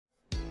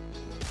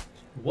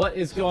What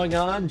is going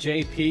on?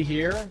 JP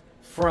here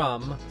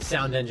from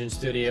Sound Engine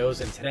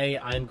Studios, and today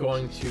I'm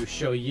going to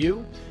show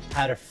you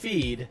how to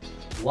feed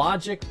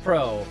Logic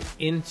Pro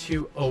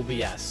into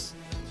OBS.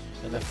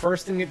 And the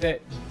first thing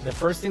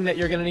that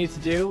you're going to need to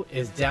do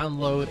is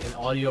download an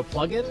audio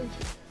plugin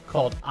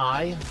called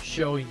I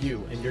Show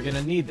You, and you're going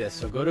to need this.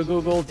 So go to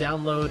Google,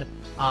 download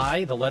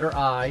I, the letter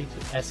I,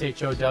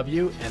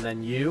 S-H-O-W, and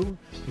then you.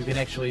 You can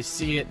actually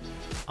see it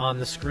on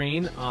the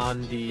screen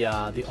on the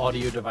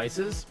audio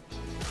devices.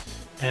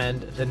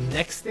 And the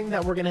next thing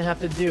that we're going to have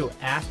to do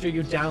after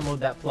you download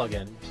that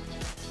plugin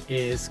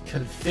is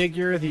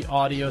configure the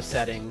audio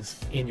settings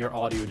in your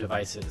audio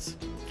devices.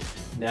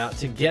 Now,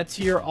 to get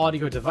to your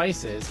audio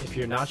devices, if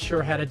you're not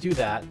sure how to do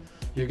that,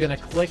 you're going to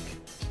click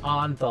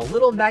on the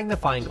little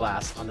magnifying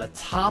glass on the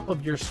top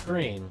of your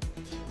screen,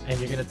 and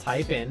you're going to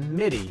type in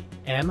MIDI,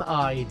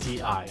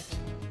 M-I-D-I.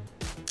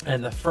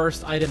 And the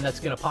first item that's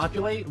going to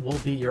populate will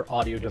be your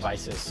audio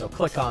devices. So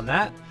click on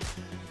that,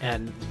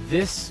 and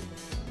this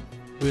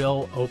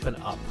will open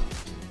up.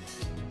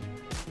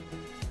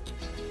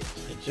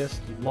 I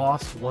just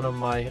lost one of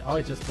my... Oh,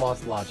 I just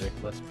lost Logic.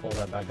 Let's pull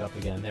that back up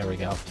again. There we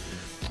go.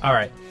 All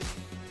right.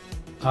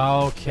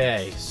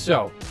 Okay,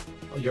 so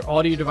your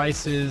audio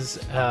devices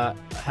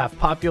have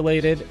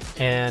populated,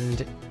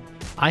 and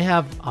I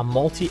have a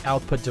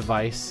multi-output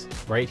device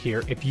right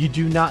here. If you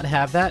do not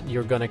have that,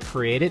 you're going to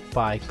create it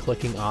by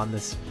clicking on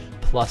this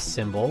plus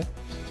symbol,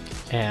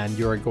 and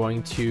you're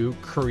going to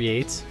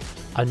create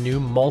a new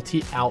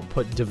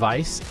multi-output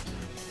device.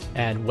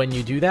 And when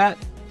you do that,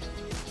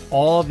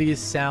 all of these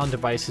sound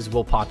devices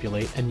will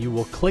populate, and you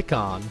will click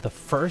on the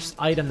first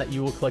item that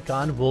you will click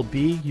on will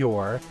be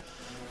your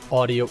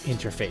audio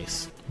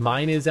interface.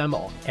 Mine is M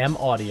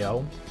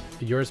Audio.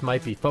 Yours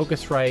might be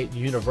Focusrite,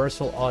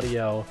 Universal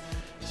Audio.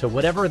 So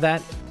whatever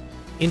that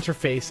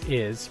interface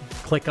is,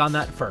 click on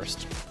that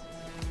first.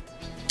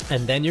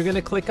 And then you're going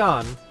to click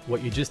on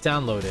what you just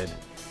downloaded,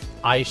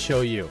 I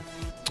Show You.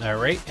 All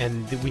right,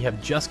 and we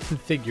have just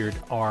configured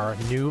our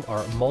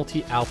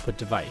multi-output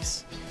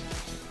device.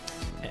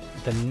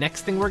 The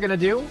next thing we're going to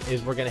do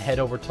is we're going to head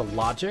over to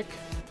Logic.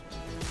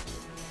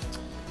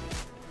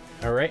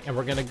 All right, and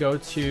we're going to go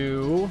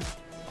to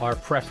our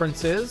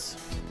preferences,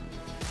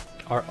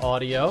 our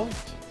audio.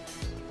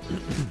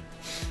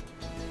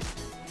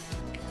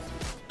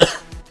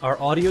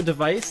 Our audio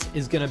device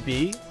is going to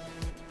be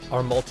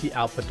our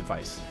multi-output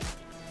device,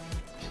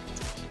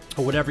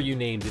 or whatever you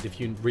named it.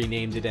 If you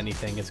renamed it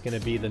anything, it's going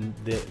to be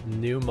the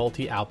new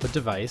multi-output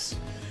device.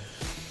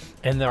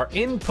 And our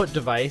input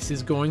device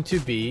is going to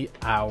be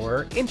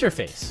our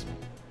interface.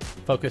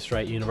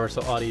 Focusrite,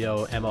 Universal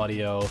Audio, M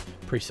Audio,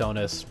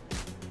 PreSonus.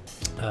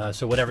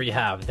 So whatever you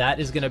have, that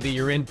is going to be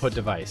your input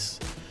device.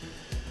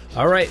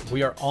 All right,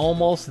 we are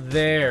almost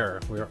there.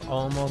 We are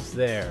almost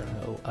there.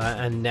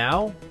 And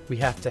now we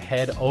have to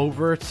head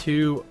over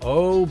to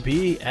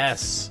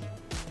OBS.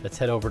 Let's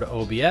head over to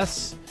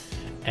OBS.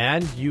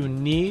 And you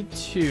need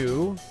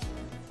to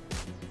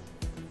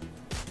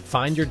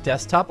find your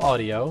desktop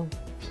audio,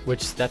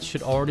 which that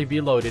should already be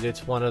loaded.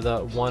 It's one of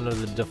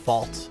the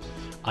default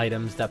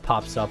items that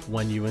pops up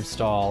when you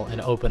install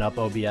and open up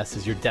OBS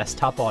is your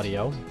desktop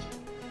audio.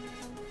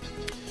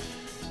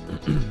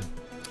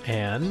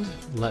 And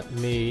let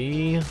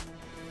me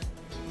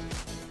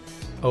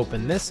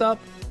open this up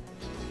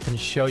and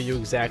show you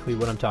exactly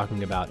what I'm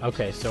talking about.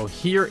 Okay, so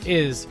here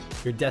is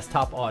your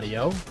desktop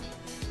audio.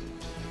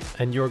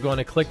 And you're going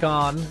to click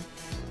on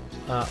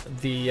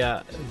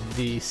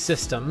the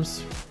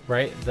systems,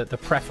 right? The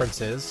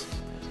preferences.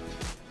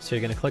 So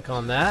you're going to click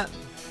on that,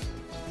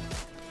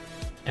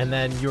 and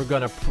then you're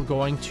going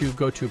to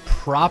go to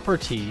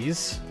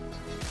properties.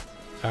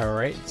 All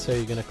right. So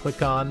you're going to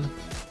click on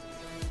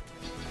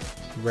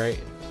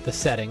the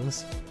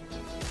settings,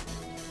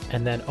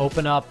 and then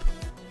open up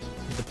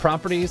the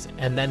properties,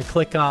 and then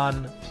click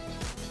on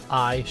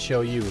I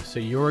Show You. So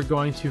you're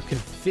going to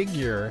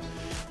configure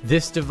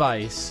this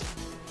device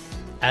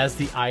as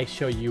the I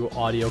Show You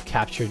audio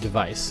capture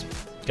device.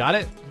 Got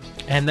it?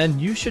 And then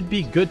you should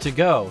be good to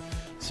go.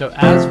 So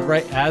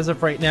as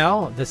of right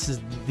now,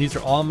 these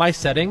are all my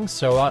settings.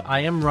 So I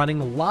am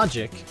running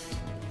Logic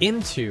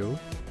into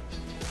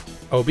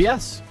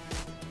OBS.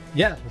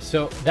 Yeah,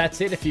 so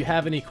that's it. If you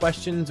have any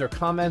questions or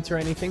comments or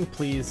anything,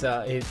 please,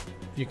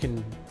 you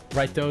can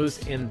write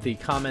those in the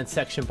comment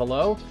section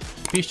below.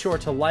 Be sure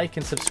to like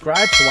and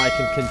subscribe so I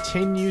can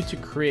continue to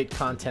create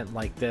content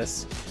like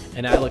this.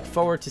 And I look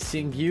forward to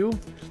seeing you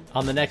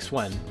on the next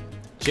one.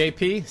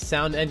 JP,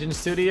 Sound Engine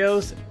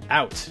Studios,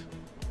 out.